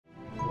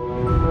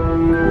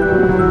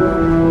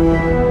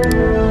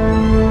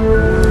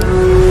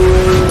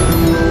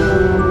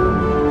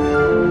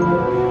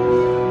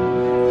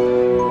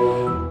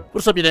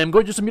up, you damn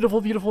gorgeous and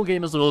beautiful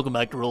gamers, and welcome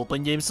back to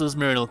Role-Playing Games. This is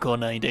Miracle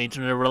Corner, the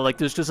internet where I like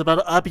to discuss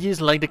about RPGs,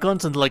 like the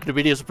content, like the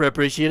videos, super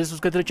appreciate it,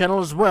 subscribe to the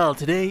channel as well.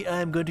 Today,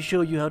 I'm going to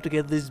show you how to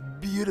get this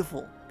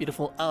beautiful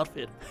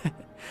outfit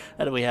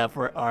that we have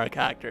for our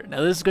character.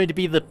 Now, this is going to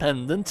be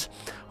dependent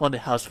on the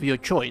house of your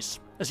choice.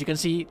 As you can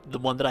see, the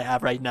one that I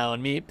have right now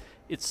on me,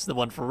 it's the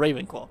one for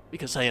Ravenclaw,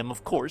 because I am,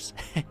 of course,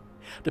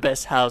 the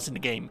best house in the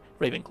game,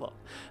 Ravenclaw.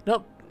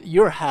 Now,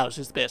 your house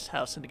is the best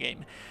house in the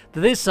game.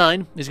 The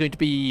design is going to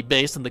be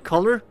based on the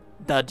color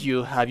that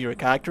you have your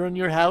character on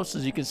your house.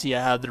 As you can see,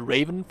 I have the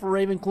Raven for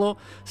Ravenclaw.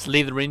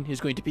 Slytherin is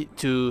going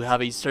to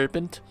have a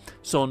serpent,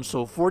 so on and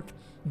so forth,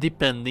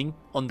 depending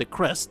on the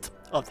crest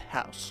of the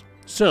house.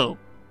 So,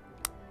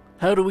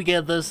 how do we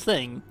get this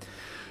thing?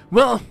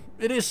 Well,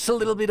 it is a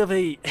little bit of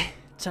a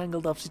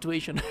tangled up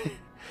situation.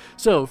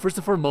 So, first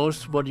and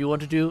foremost, what you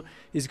want to do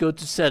is go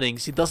to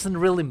settings. It doesn't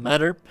really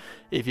matter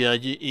if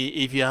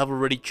you have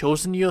already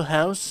chosen your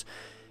house.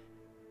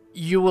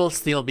 You will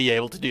still be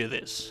able to do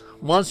this.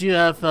 Once you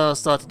have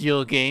started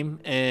your game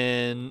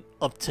and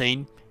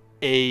obtain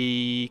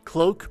a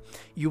cloak,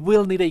 you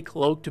will need a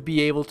cloak to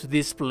be able to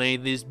display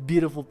this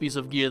beautiful piece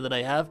of gear that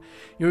I have.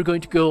 You're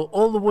going to go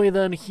all the way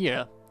down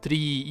here to the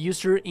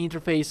user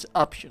interface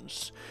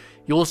options.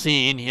 You will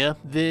see in here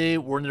the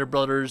Warner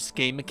Brothers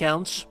game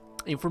accounts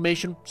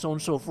information, so on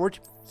and so forth.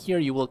 Here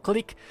you will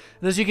click,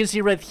 and as you can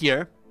see right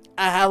here,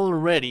 I have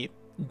already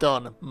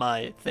done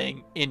my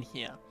thing in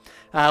here.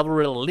 I have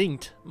already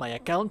linked my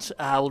account.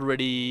 I have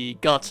already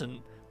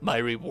gotten my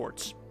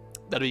rewards.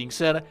 That being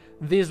said,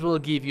 this will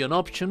give you an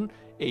option,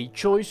 a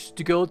choice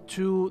to go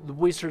to the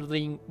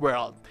Wizarding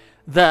World.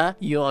 There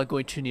you are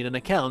going to need an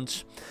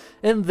account,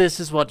 and this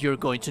is what you're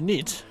going to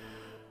need.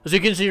 As you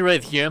can see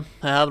right here,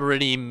 I have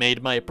already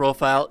made my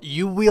profile.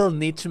 You will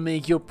need to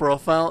make your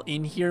profile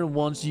in here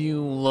once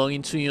you log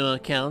into your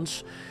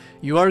accounts.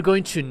 You are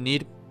going to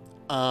need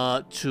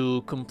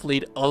to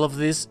complete all of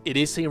this. It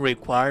is a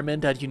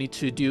requirement that you need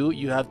to do.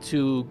 You have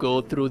to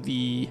go through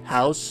the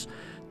house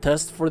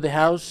test for the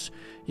house.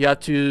 You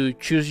have to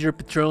choose your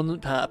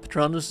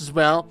Patronus as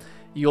well.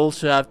 You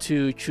also have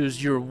to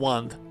choose your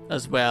wand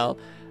as well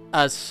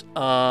as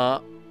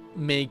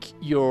make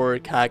your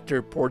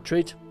character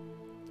portrait.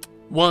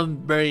 One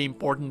very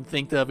important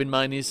thing to have in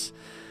mind is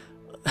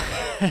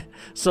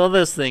so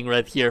this thing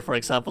right here, for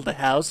example, the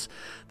house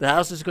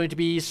is going to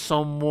be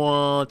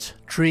somewhat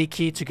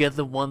tricky to get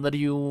the one that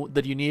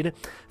you need.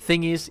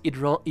 Thing is, it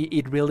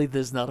really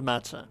does not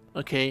matter.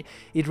 Okay,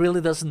 it really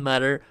doesn't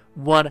matter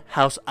what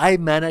house I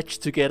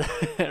managed to get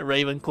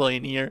Ravenclaw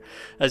in here.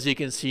 As you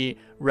can see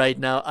right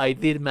now, I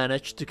did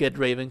manage to get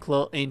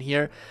Ravenclaw in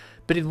here,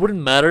 but it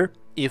wouldn't matter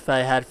if I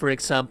had, for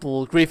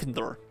example,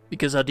 Gryffindor,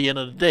 because at the end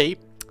of the day,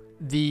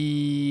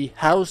 the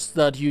house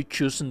that you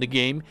choose in the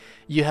game,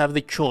 you have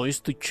the choice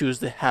to choose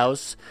the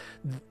house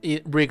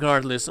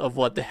regardless of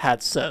what the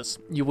hat says.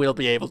 You will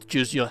be able to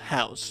choose your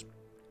house.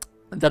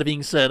 That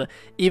being said,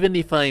 even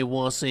if I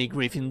was a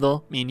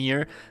Gryffindor in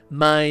here,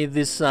 my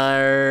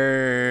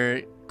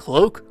desired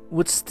cloak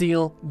would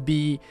still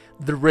be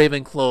the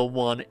Ravenclaw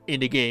one in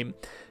the game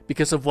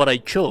because of what I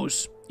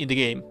chose in the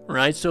game,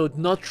 right? So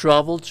do not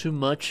trouble too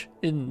much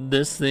in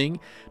this thing.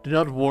 Do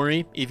not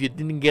worry if you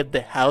didn't get the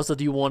house that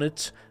you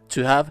wanted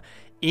to have.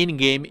 In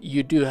game,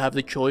 you do have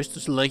the choice to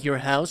select your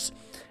house,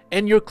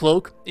 and your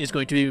cloak is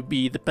going to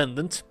be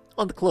dependent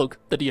on the cloak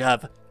that you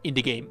have in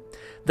the game.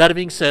 That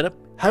being said,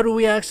 how do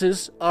we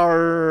access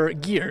our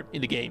gear in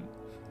the game?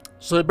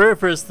 So the very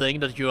first thing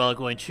that you are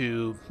going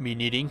to be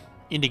needing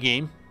in the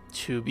game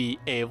to be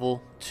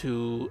able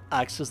to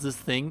access this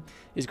thing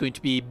is going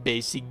to be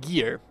basic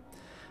gear.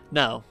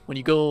 Now, when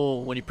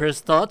you press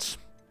thoughts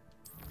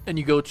and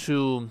you go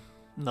to,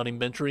 not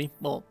inventory,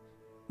 well,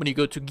 when you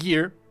go to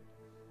gear,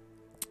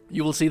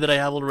 you will see that I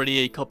have already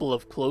a couple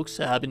of cloaks.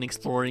 I have been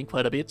exploring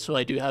quite a bit, so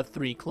I do have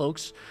 3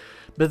 cloaks.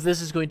 But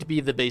this is going to be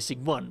the basic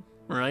one,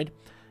 alright?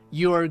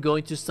 You are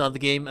going to start the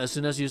game as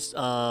soon as you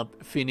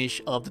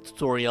finish up the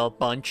tutorial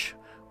bunch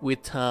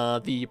with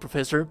the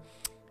professor.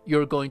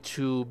 You're going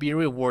to be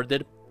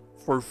rewarded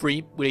for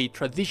free with a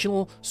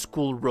traditional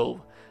school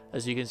robe,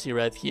 as you can see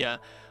right here.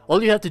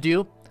 All you have to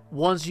do,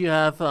 once you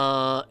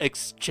have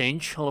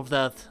exchanged all of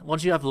that,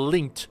 once you have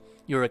linked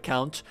your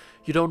account,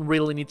 you don't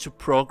really need to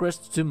progress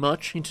too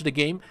much into the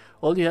game.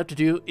 All you have to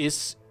do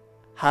is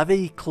have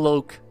a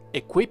cloak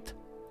equipped,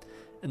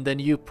 and then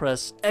you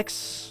press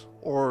X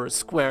or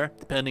square,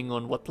 depending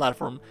on what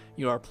platform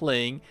you are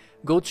playing.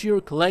 Go to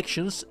your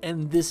collections,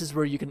 and this is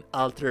where you can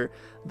alter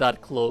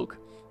that cloak.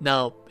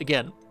 Now,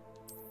 again,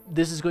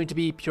 this is going to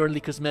be purely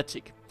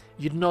cosmetic.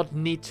 You do not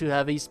need to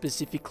have a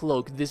specific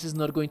cloak. This is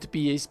not going to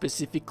be a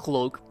specific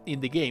cloak in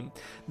the game.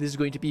 This is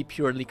going to be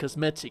purely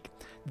cosmetic.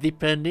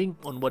 Depending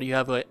on what you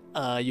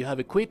have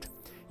equipped,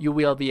 you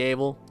will be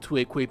able to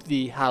equip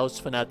the House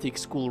Fan-Atic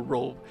school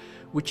robe,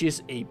 which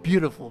is a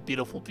beautiful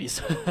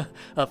piece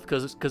of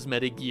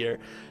cosmetic gear.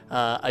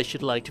 I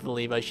should like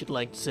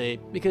to say,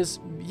 because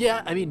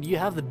yeah, I mean, you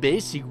have the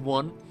basic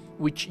one,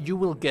 which you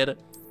will get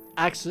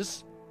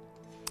access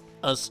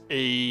as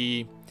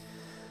a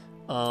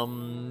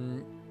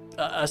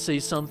I say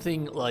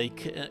something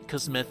like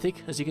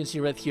cosmetic. As you can see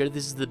right here,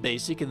 this is the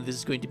basic, and this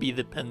is going to be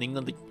depending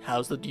on the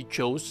house that you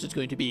chose. It's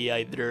going to be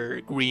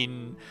either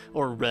green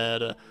or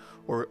red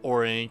or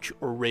orange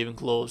or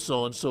Ravenclaw, so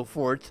on and so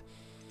forth.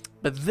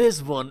 But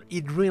this one,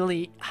 it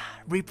really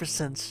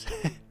represents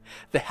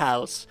the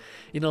house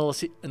in all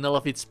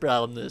of its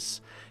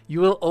proudness.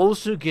 You will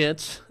also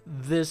get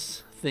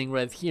this thing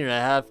right here. I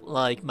have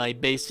like my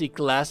basic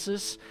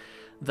glasses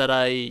that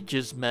I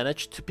just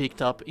managed to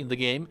pick up in the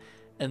game,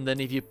 and then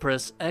if you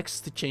press X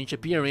to change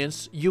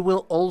appearance, you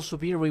will also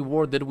be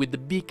rewarded with the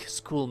big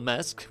school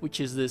mask, which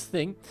is this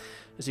thing.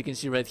 As you can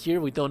see right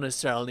here, we don't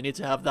necessarily need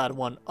to have that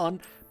one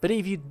on, but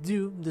if you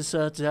do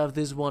decide to have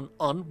this one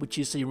on, which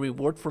is a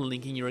reward for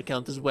linking your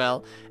account as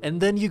well,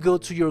 and then you go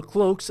to your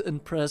cloaks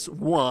and press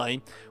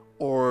Y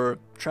or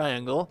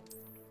triangle,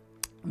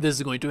 this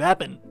is going to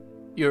happen.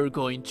 You're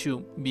going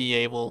to be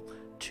able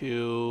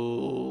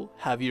to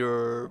have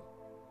your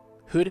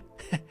hood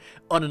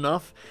on and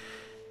off.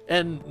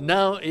 And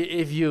now,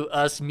 if you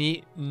ask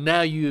me,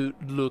 now you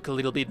look a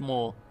little bit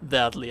more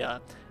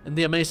Dahlia. And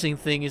the amazing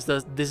thing is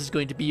that this is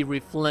going to be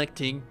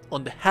reflecting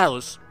on the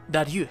house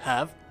that you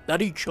have, that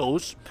you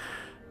chose.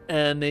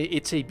 And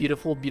it's a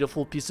beautiful,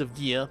 beautiful piece of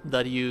gear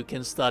that you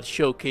can start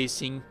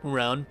showcasing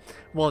around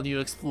while you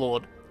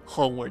explore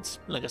Hogwarts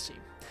Legacy.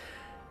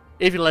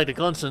 If you like the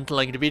content,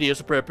 like the video,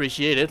 super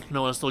appreciate it.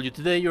 No one has told you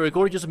today you're a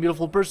gorgeous and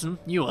beautiful person.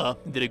 You are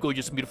indeed a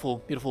gorgeous and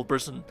beautiful, beautiful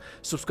person.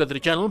 Subscribe to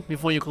the channel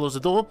before you close the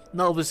door.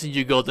 Now we'll see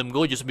you goddamn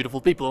gorgeous and beautiful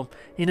people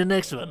in the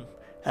next one.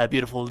 Have a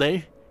beautiful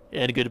day,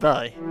 and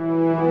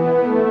goodbye.